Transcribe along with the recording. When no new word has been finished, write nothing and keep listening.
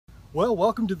Well,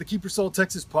 welcome to the Keep Your Soul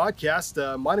Texas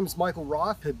podcast. My name is Michael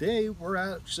Roth. Today, we're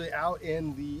actually out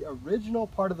in the original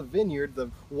part of the vineyard, the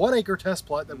 1 acre test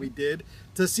plot that we did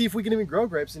to see if we can even grow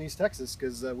grapes in East Texas,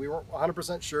 because we weren't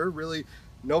 100% sure. Really,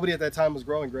 nobody at that time was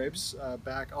growing grapes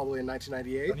back all the way in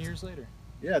 1998. 20 years later.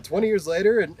 Yeah, 20 years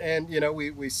later, and you know,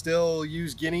 we still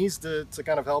use guineas to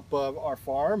kind of help our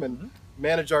farm and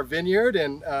manage our vineyard,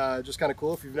 and just kind of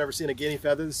cool. If you've never seen a guinea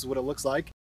feather, this is what it looks like.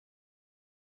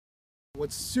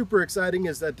 What's super exciting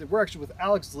is that we're actually with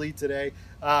Alex Lee today.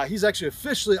 He's actually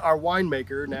officially our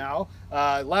winemaker now.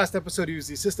 Last episode he was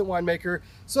the assistant winemaker,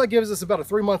 so that gives us about a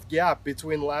 3-month gap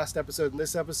between the last episode and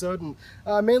this episode, and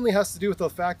mainly has to do with the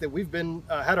fact that we've been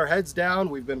had our heads down,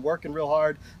 we've been working real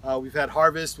hard, we've had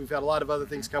harvest, we've had a lot of other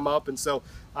things come up, and so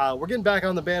we're getting back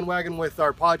on the bandwagon with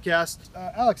our podcast.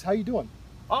 Alex, how you doing?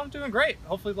 Oh, I'm doing great.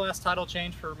 Hopefully the last title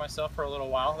change for myself for a little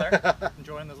while there.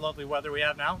 Enjoying this lovely weather we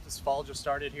have now. This fall just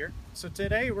started here. So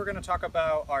today we're going to talk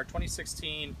about our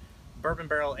 2016 bourbon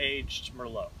barrel aged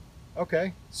Merlot.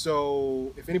 Okay,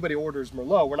 so if anybody orders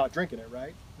Merlot, we're not drinking it,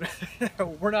 right?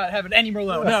 We're not having any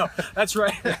Merlot. No, that's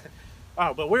right.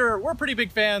 Oh, but we're pretty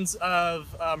big fans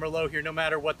of Merlot here, no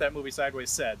matter what that movie Sideways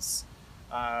says.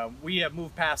 We have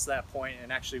moved past that point, and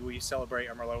actually we celebrate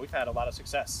our Merlot. We've had a lot of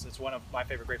success. It's one of my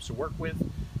favorite grapes to work with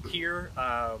here.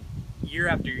 Year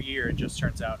after year, it just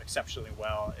turns out exceptionally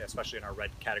well, especially in our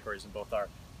red categories in both our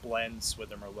blends with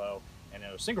the Merlot and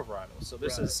our single varietals. So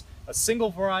this is a single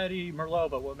variety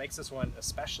Merlot, but what makes this one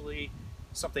especially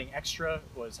something extra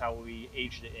was how we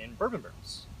aged it in bourbon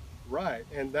barrels. Right,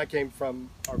 and that came from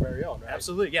our very own, right?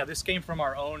 Absolutely, yeah. This came from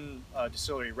our own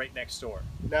distillery right next door.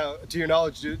 Now, to your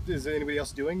knowledge, is anybody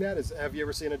else doing that? Have you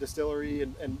ever seen a distillery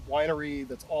and winery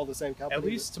that's all the same company? At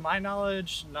least to my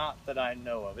knowledge, not that I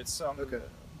know of. It's okay.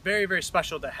 Very, very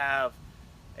special to have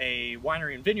a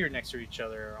winery and vineyard next to each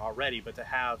other already, but to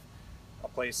have a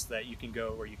place that you can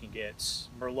go where you can get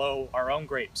Merlot, our own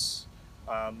grapes,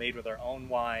 made with our own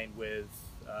wine, with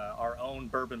our own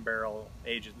bourbon barrel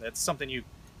aged. That's something you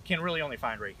can really only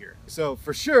find right here. So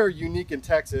for sure unique in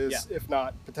Texas, if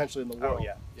not potentially in the world.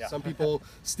 Oh, yeah. Some people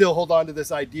still hold on to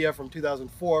this idea from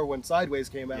 2004 when Sideways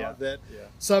came out that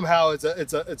somehow it's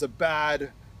a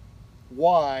bad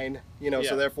wine, you know,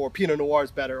 so therefore Pinot Noir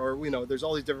is better, or, you know, there's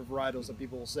all these different varietals that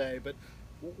people will say. But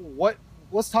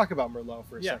let's talk about Merlot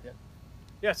for a second.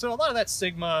 Yeah, so a lot of that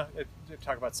stigma,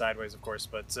 talk about Sideways, of course,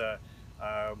 but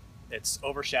it's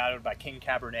overshadowed by King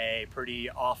Cabernet pretty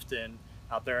often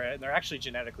out there, and they're actually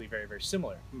genetically very, very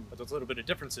similar. But those little bit of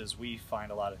differences we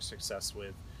find a lot of success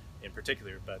with in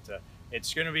particular. But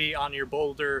it's going to be on your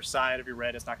bolder side of your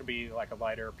red. It's not going to be like a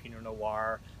lighter Pinot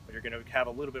Noir, but you're going to have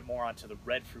a little bit more onto the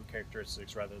red fruit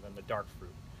characteristics rather than the dark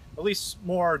fruit. At least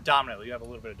more dominantly. You have a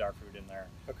little bit of dark fruit in there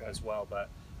as well. But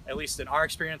at least in our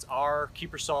experience, our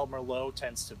Keep Your Soul Merlot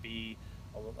tends to be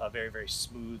a very, very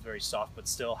smooth, very soft, but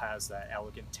still has that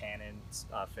elegant tannin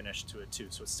finish to it too.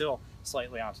 So it's still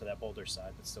slightly onto that bolder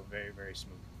side, but still very, very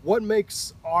smooth. What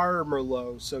makes our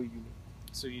Merlot so unique?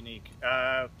 So unique.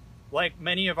 Like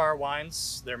many of our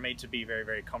wines, they're made to be very,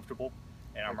 very comfortable.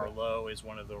 And our Merlot is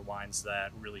one of the wines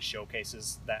that really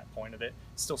showcases that point of it.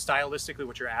 Still stylistically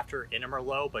what you're after in a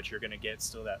Merlot, but you're going to get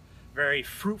still that very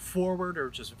fruit forward or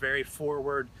just very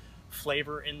forward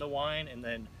flavor in the wine, and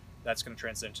then that's going to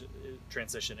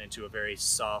transition into a very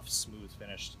soft, smooth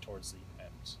finish towards the end.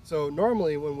 So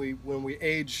normally when we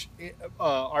age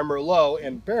our Merlot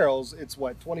in barrels, it's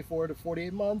what, 24 to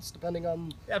 48 months, depending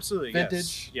on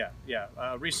vintage? Yes. Yeah.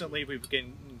 Recently we've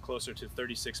getting closer to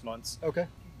 36 months. Okay.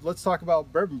 Let's talk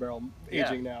about bourbon barrel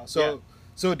aging now.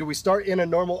 So do we start in a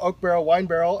normal oak barrel, wine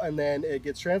barrel, and then it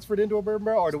gets transferred into a bourbon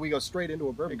barrel, or do we go straight into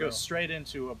a bourbon barrel? It goes straight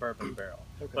into a bourbon barrel,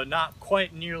 but not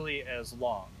quite nearly as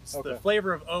long. The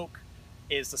flavor of oak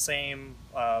is the same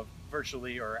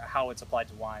virtually, or how it's applied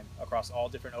to wine across all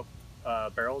different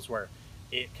oak barrels, where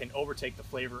it can overtake the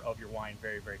flavor of your wine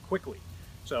very, very quickly.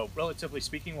 So relatively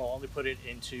speaking, we'll only put it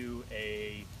into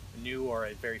a new or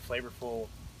a very flavorful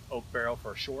oak barrel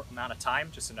for a short amount of time,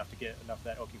 just enough to get enough of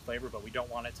that oaky flavor, but we don't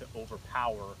want it to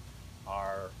overpower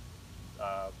our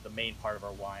the main part of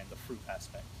our wine, the fruit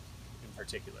aspect in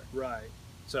particular. Right.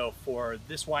 So for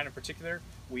this wine in particular,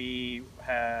 we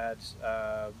had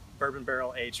bourbon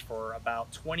barrel aged for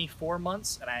about 24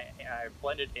 months, and I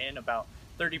blended in about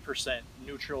 30%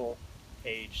 neutral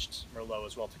aged Merlot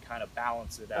as well to kind of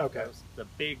balance it out. That was the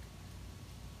big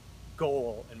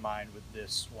goal in mind with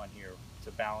this one here,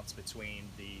 to balance between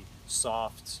the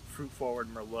soft, fruit-forward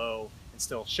Merlot and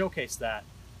still showcase that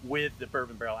with the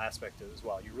bourbon barrel aspect as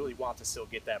well. You really want to still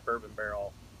get that bourbon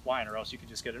barrel wine, or else you could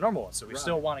just get a normal one. So we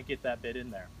still want to get that bit in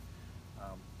there.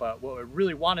 But what we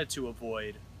really wanted to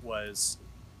avoid was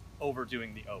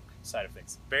overdoing the oak side of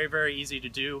things. Very, very easy to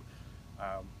do,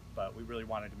 but we really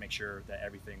wanted to make sure that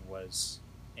everything was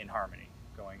in harmony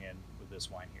going in with this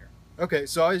wine here. Okay,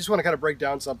 so I just want to kind of break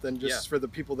down something just Yeah. for the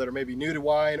people that are maybe new to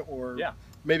wine, or Yeah.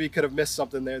 maybe could have missed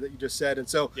something there that you just said. And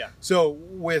so, Yeah. so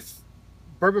with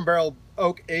bourbon barrel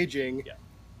oak aging, Yeah.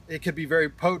 it could be very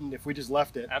potent if we just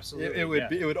left it. Absolutely, It would yeah.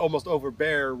 be, it would almost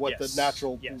overbear what Yes, the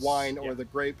natural yes, wine or yeah. the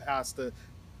grape has to,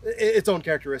 its own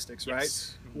characteristics, right?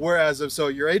 Yes. Mhm. Whereas, so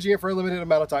you're aging it for a limited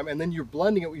amount of time, and then you're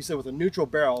blending it, what you said, with a neutral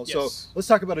barrel. Yes. So let's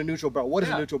talk about a neutral barrel. What is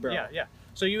a neutral barrel? Yeah, yeah.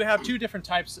 So you have two different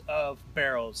types of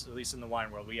barrels, at least in the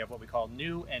wine world. We have what we call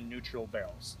new and neutral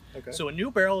barrels. Okay. So a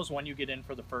new barrel is one you get in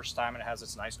for the first time, and it has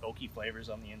its nice oaky flavors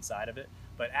on the inside of it.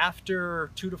 But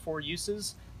after 2 to 4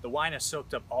 uses, the wine has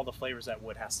soaked up all the flavors that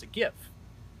wood has to give.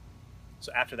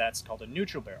 So after that, it's called a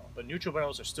neutral barrel. But neutral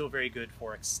barrels are still very good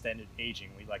for extended aging.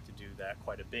 We like to do that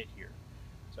quite a bit here.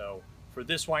 So for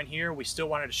this wine here, we still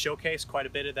wanted to showcase quite a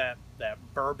bit of that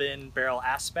bourbon barrel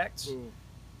aspect.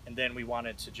 And then we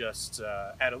wanted to just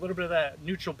add a little bit of that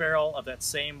neutral barrel of that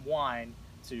same wine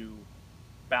to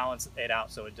balance it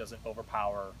out so it doesn't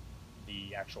overpower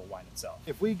the actual wine itself.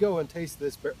 If we go and taste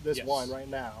this Yes. wine right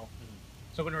now,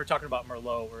 So when we were talking about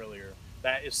Merlot earlier,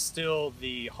 that is still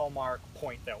the hallmark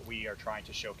point that we are trying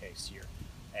to showcase here.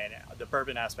 And the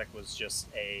bourbon aspect was just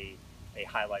a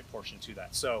highlight portion to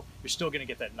that. So you're still going to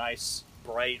get that nice,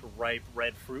 bright, ripe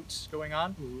red fruit going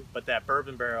on, but that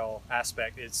bourbon barrel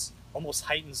aspect almost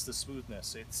heightens the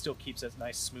smoothness. It still keeps that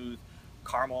nice, smooth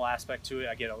caramel aspect to it.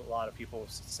 I get a lot of people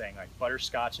saying like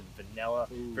butterscotch and vanilla,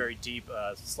 very deep,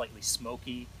 slightly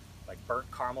smoky, like burnt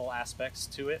caramel aspects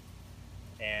to it.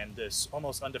 And this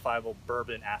almost undefinable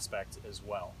bourbon aspect as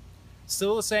well.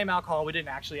 Still the same alcohol. We didn't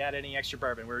actually add any extra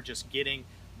bourbon. We were just getting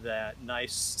that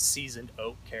nice seasoned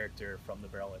oak character from the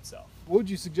barrel itself. what would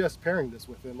you suggest pairing this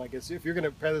with? And like, if you're going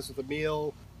to pair this with a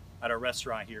meal, At our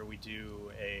restaurant here, we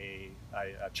do a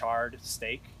charred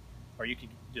steak, or you could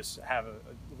just have a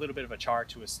little bit of a char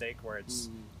to a steak where it's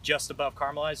just above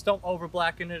caramelized. Don't over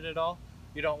blacken it at all.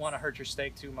 You don't want to hurt your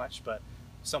steak too much, but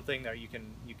something that you can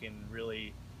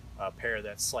really pair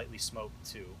that slightly smoked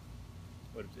to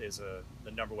is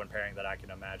the number one pairing that I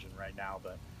can imagine right now.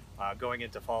 But going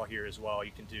into fall here as well,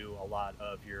 you can do a lot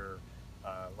of your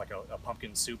like a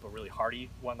pumpkin soup, a really hearty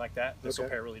one like that. This will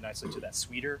Okay. pair really nicely to that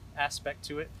sweeter aspect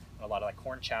to it. And a lot of like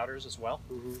corn chowders as well.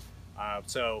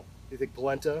 So do you think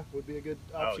polenta would be a good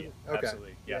option? oh yeah,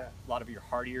 absolutely, yeah. A lot of your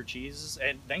heartier cheeses,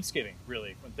 and Thanksgiving,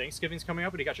 really. When Thanksgiving's coming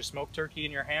up and you got your smoked turkey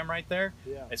and your ham right there,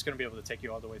 Yeah. it's going to be able to take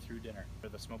you all the way through dinner.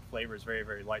 The smoked flavor is very,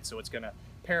 very light, so it's going to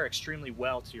pair extremely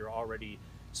well to your already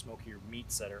smokier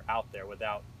meats that are out there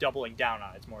without doubling down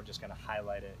on it. It's more just going to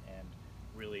highlight it and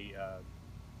really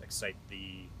excite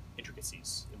the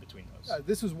intricacies in between those.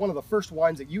 This was one of the first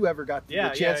wines that you ever got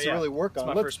the chance to really work It's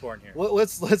on. my firstborn here.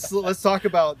 Let's talk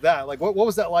about that. Like, what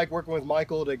was that like working with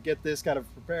Michael to get this kind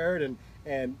of prepared and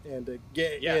to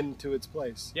get into its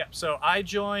place? Yeah, so I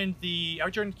joined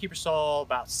Kiepersol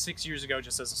about 6 years ago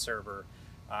just as a server.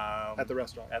 At the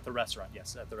restaurant? At the restaurant,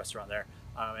 yes, at the restaurant there.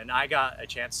 And I got a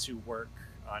chance to work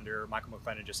under Michael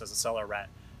McLennan just as a cellar rat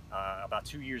about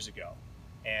 2 years ago,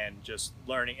 and just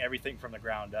learning everything from the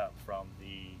ground up, from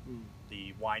the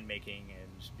winemaking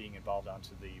and being involved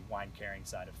onto the wine carrying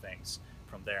side of things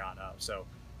from there on up. So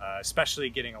especially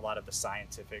getting a lot of the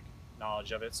scientific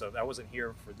knowledge of it. So I wasn't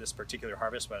here for this particular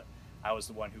harvest, but I was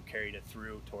the one who carried it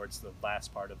through towards the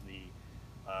last part of the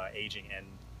aging and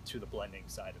to the blending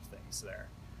side of things there.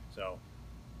 So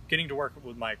getting to work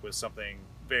with Mike was something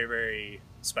very, very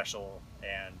special,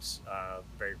 and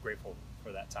very grateful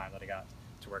for that time that I got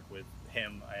to work with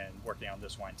him and working on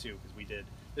this wine too, because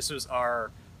this was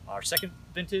our second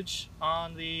vintage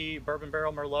on the Bourbon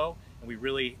Barrel Merlot, and we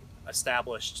really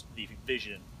established the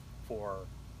vision for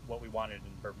what we wanted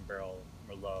in Bourbon Barrel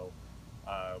Merlot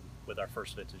with our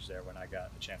first vintage there when I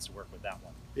got a chance to work with that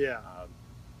one. Yeah.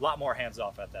 A lot more hands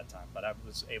off at that time, but I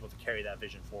was able to carry that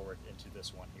vision forward into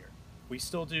this one here. We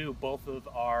still do both of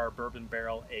our bourbon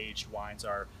barrel aged wines,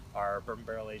 our bourbon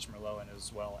barrel aged Merlot, and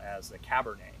as well as the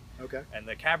Cabernet. Okay. And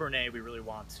the Cabernet, we really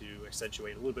want to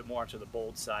accentuate a little bit more to the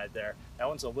bold side there. That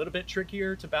one's a little bit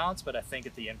trickier to balance, but I think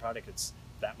at the end product, it's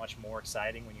that much more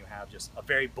exciting when you have just a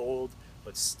very bold,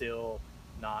 but still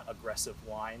not aggressive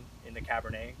wine in the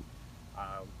Cabernet.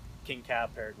 King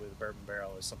Cab paired with bourbon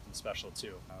barrel is something special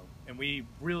too. And we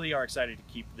really are excited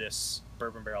to keep this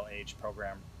bourbon barrel aged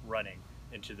program running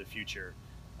into the future,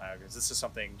 because this is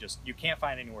something just you can't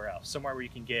find anywhere else. Somewhere where you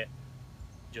can get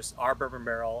just our bourbon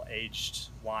barrel aged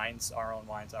wines, our own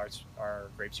wines, our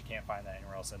grapes. You can't find that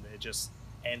anywhere else, and it just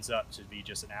ends up to be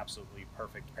just an absolutely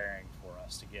perfect pairing for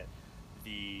us to get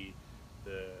the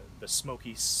the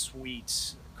smoky,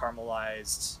 sweet,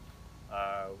 caramelized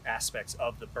aspects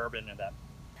of the bourbon, and that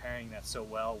pairing that so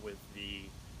well with the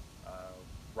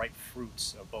ripe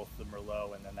fruits of both the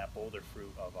Merlot and then that bolder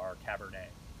fruit of our Cabernet.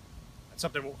 It's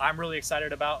something I'm really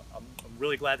excited about. I'm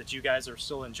really glad that you guys are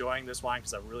still enjoying this wine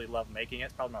because I really love making it.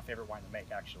 It's probably my favorite wine to make,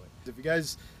 actually. If you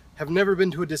guys have never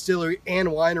been to a distillery and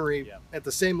winery at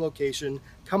the same location,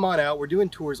 come on out. We're doing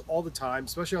tours all the time,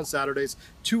 especially on Saturdays.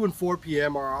 2 and 4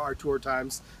 p.m. are our tour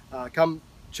times. Come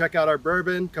check out our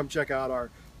bourbon. Come check out our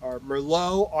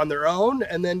Merlot on their own,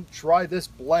 and then try this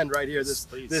blend right here.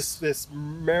 This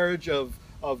marriage of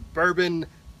bourbon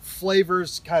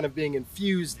flavors kind of being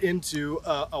infused into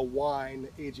a wine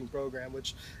aging program,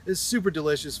 which is super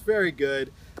delicious, very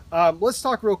good. Let's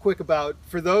talk real quick about,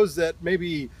 for those that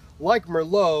maybe like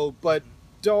Merlot but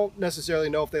don't necessarily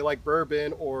know if they like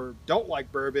bourbon or don't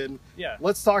like bourbon. Yeah.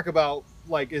 Let's talk about,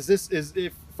 like,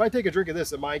 if I take a drink of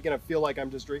this, am I gonna feel like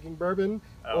I'm just drinking bourbon,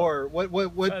 or what?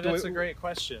 That's a great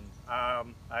question.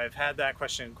 I've had that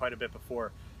question quite a bit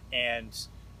before, and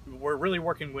we're really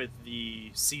working with the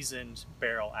seasoned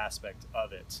barrel aspect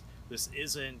of it. This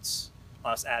isn't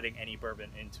us adding any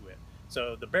bourbon into it.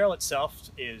 So the barrel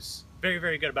itself is very,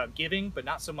 very good about giving, but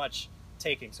not so much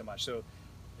taking so much. So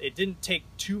it didn't take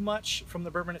too much from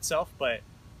the bourbon itself, but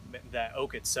that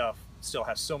oak itself still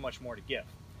has so much more to give.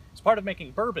 As part of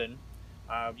making bourbon,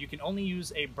 you can only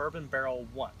use a bourbon barrel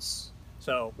once.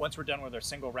 So once we're done with our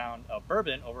single round of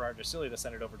bourbon over our distillery, they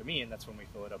send it over to me, and that's when we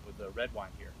fill it up with the red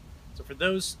wine here. So for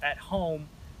those at home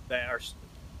that are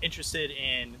interested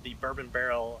in the bourbon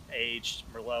barrel aged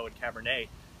Merlot and Cabernet,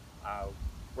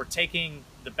 we're taking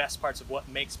the best parts of what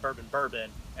makes bourbon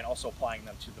bourbon and also applying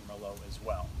them to the Merlot as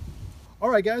well. All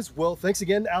right, guys. Well, thanks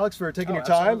again, Alex, for taking your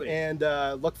time, absolutely.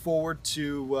 and look forward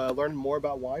to learning more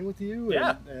about wine with you.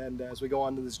 Yeah. And as we go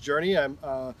on to this journey,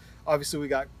 obviously we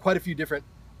got quite a few different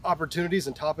opportunities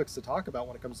and topics to talk about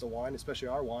when it comes to wine, especially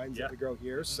our wines that we grow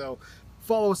here. So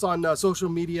follow us on social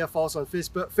media. Follow us on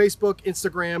Facebook,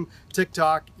 Instagram,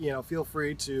 TikTok. Feel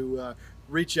free to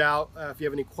reach out if you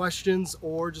have any questions,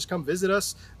 or just come visit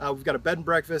us. We've got a bed and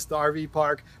breakfast, the RV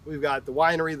park. We've got the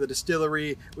winery, the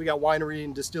distillery. We got winery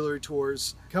and distillery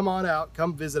tours. Come on out,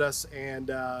 come visit us, and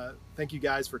thank you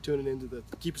guys for tuning into the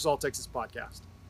Keep Us All Texas podcast.